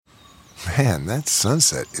Man, that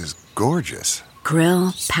sunset is gorgeous.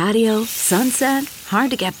 Grill, patio, sunset.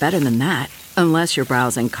 Hard to get better than that. Unless you're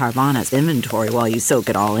browsing Carvana's inventory while you soak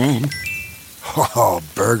it all in. Oh,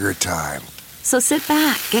 burger time. So sit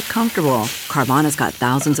back, get comfortable. Carvana's got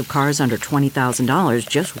thousands of cars under $20,000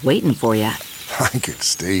 just waiting for you. I could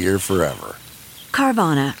stay here forever.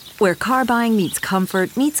 Carvana, where car buying meets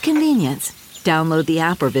comfort meets convenience. Download the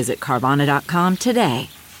app or visit Carvana.com today.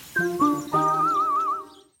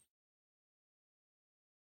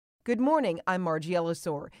 Good morning, I'm Margie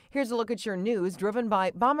Ellisor. Here's a look at your news driven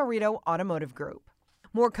by Bomarito Automotive Group.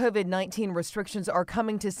 More COVID-19 restrictions are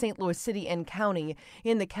coming to St. Louis City and County.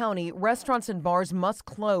 In the county, restaurants and bars must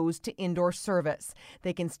close to indoor service.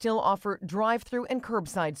 They can still offer drive-through and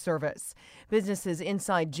curbside service. Businesses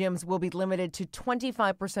inside gyms will be limited to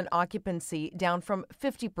 25% occupancy, down from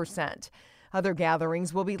 50%. Other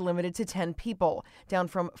gatherings will be limited to 10 people, down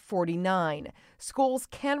from 49. Schools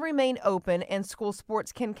can remain open and school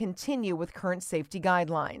sports can continue with current safety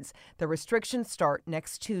guidelines. The restrictions start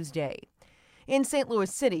next Tuesday. In St. Louis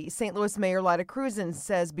City, St. Louis Mayor Lyda Krewson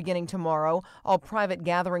says beginning tomorrow, all private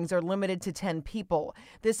gatherings are limited to 10 people.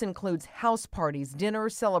 This includes house parties,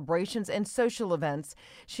 dinners, celebrations, and social events.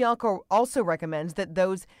 She also recommends that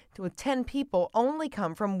those with 10 people only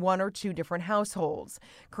come from one or two different households.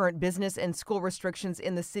 Current business and school restrictions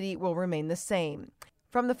in the city will remain the same.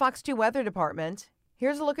 From the Fox 2 Weather Department,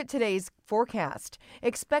 here's a look at today's forecast.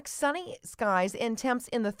 Expect sunny skies and temps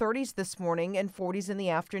in the 30s this morning and 40s in the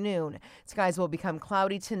afternoon. Skies will become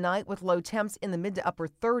cloudy tonight with low temps in the mid to upper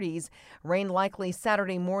 30s. Rain likely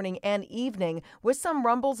Saturday morning and evening with some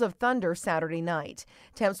rumbles of thunder Saturday night.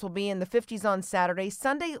 Temps will be in the 50s on Saturday.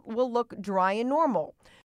 Sunday will look dry and normal.